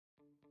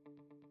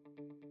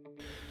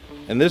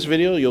In this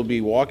video, you'll be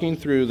walking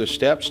through the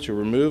steps to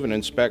remove and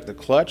inspect the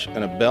clutch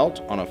and a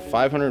belt on a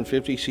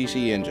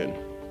 550cc engine.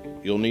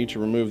 You'll need to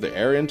remove the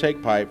air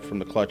intake pipe from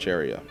the clutch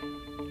area.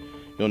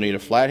 You'll need a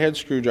flathead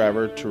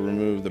screwdriver to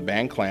remove the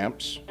band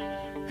clamps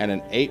and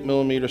an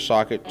 8mm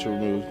socket to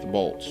remove the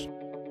bolts.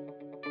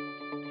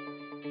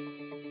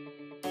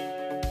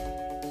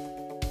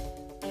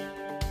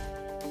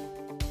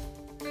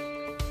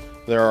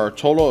 There are a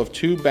total of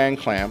 2 band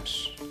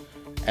clamps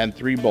and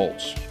 3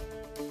 bolts.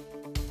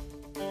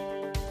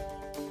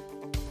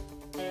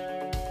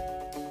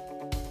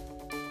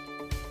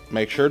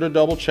 Make sure to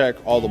double check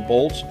all the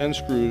bolts and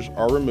screws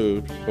are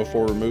removed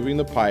before removing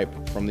the pipe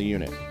from the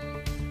unit.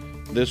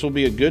 This will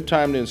be a good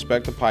time to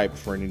inspect the pipe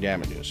for any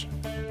damages.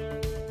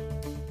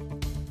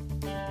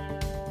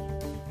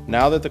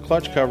 Now that the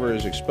clutch cover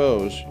is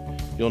exposed,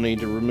 you'll need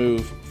to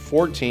remove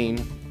 14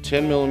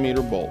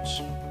 10mm bolts.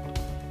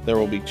 There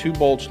will be 2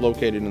 bolts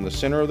located in the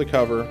center of the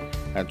cover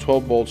and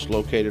 12 bolts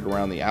located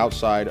around the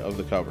outside of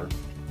the cover.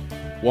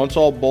 Once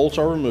all bolts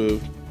are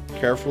removed,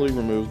 carefully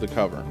remove the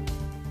cover.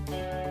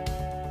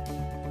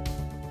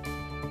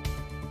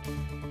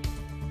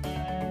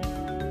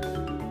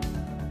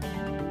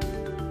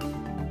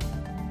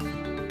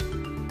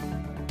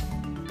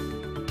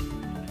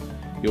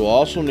 You will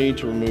also need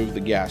to remove the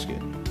gasket.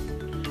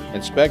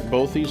 Inspect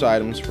both these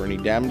items for any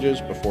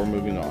damages before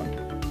moving on.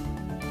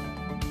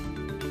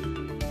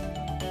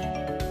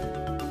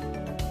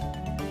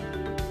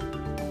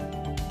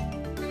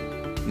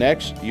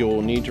 Next, you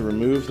will need to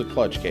remove the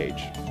clutch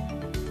cage.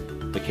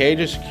 The cage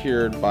is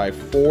secured by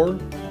 4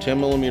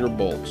 10mm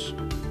bolts.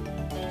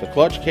 The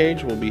clutch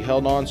cage will be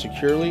held on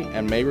securely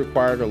and may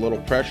require a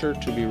little pressure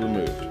to be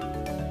removed.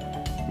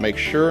 Make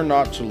sure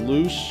not to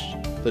loose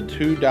the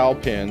 2 dowel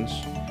pins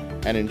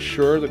and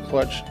ensure the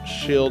clutch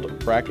shield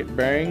bracket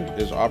bearing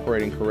is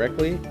operating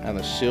correctly and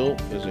the seal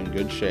is in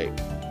good shape.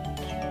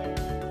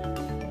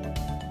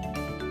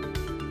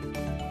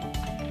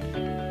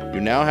 You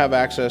now have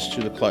access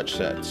to the clutch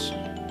sets.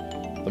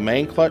 The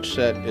main clutch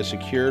set is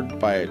secured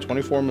by a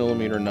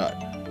 24mm nut.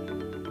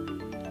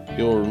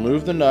 You will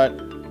remove the nut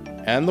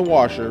and the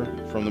washer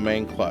from the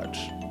main clutch.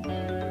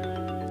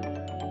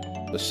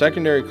 The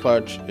secondary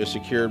clutch is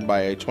secured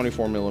by a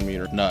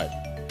 24mm nut,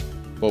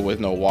 but with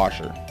no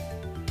washer.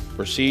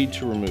 Proceed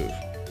to remove.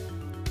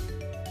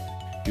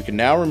 You can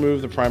now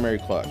remove the primary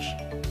clutch.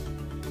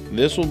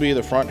 This will be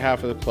the front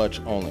half of the clutch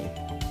only.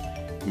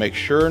 Make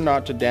sure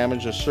not to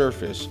damage the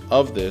surface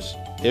of this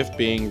if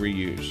being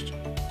reused.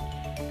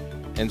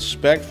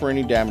 Inspect for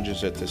any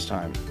damages at this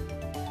time.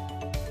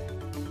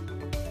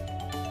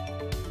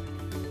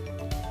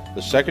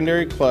 The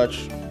secondary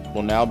clutch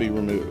will now be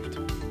removed.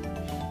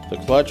 The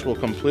clutch will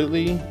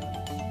completely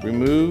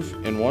remove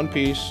in one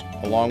piece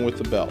along with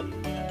the belt.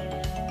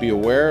 Be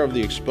aware of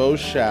the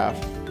exposed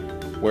shaft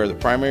where the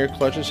primary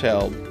clutch is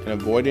held and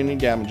avoid any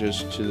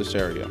damages to this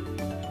area.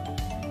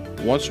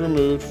 Once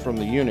removed from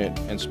the unit,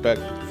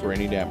 inspect for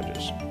any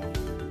damages.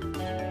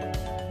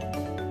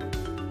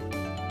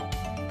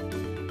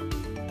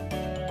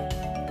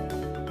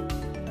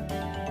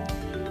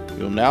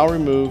 You'll now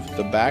remove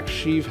the back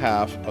sheave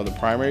half of the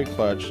primary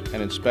clutch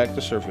and inspect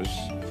the surface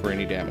for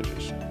any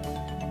damages.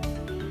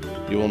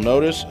 You will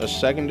notice a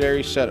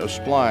secondary set of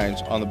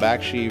splines on the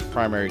back sheave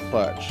primary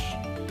clutch.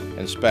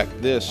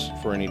 Inspect this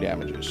for any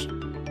damages.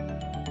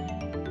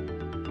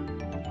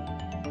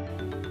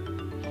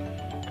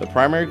 The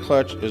primary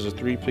clutch is a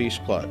 3-piece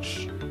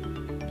clutch.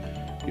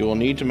 You will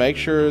need to make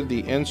sure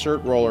the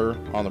insert roller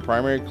on the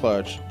primary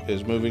clutch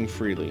is moving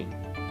freely.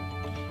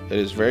 It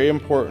is very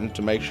important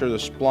to make sure the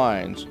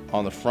splines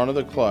on the front of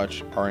the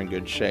clutch are in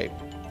good shape.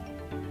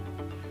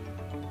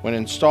 When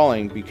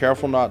installing, be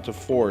careful not to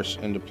force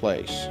into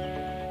place.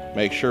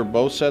 Make sure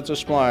both sets of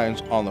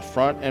splines on the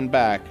front and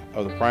back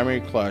of the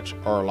primary clutch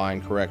are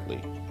aligned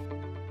correctly.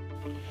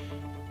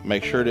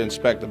 Make sure to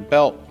inspect the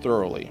belt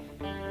thoroughly.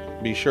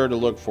 Be sure to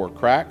look for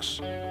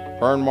cracks,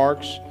 burn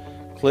marks,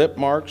 clip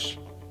marks,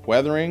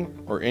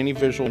 weathering, or any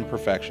visual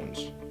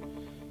imperfections.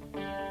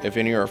 If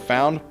any are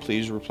found,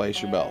 please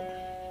replace your belt.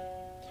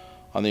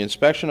 On the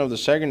inspection of the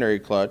secondary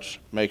clutch,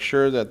 make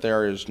sure that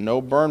there is no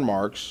burn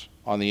marks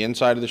on the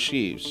inside of the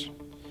sheaves.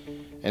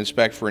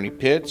 Inspect for any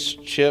pits,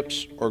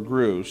 chips, or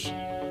grooves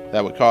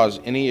that would cause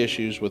any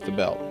issues with the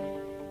belt.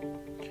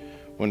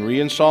 When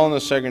reinstalling the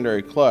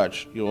secondary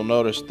clutch, you will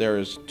notice there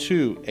is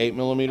 2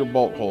 8mm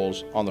bolt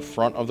holes on the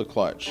front of the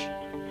clutch.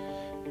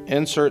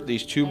 Insert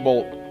these 2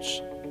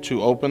 bolts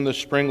to open the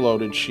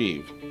spring-loaded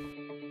sheave.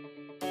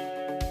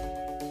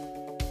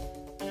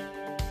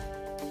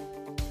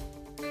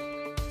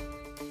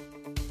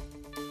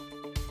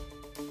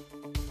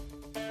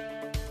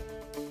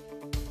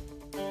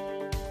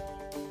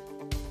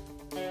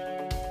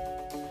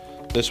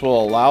 This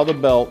will allow the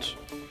belt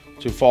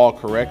to fall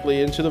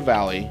correctly into the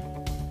valley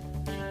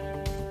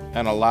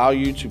and allow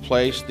you to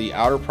place the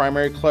outer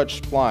primary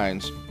clutch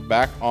splines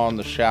back on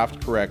the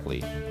shaft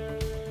correctly.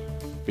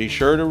 Be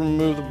sure to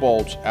remove the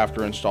bolts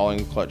after installing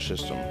the clutch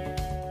system.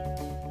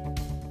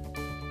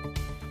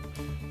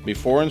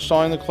 Before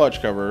installing the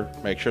clutch cover,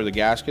 make sure the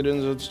gasket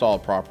is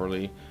installed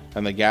properly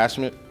and the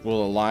gasket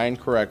will align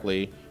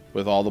correctly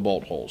with all the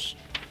bolt holes.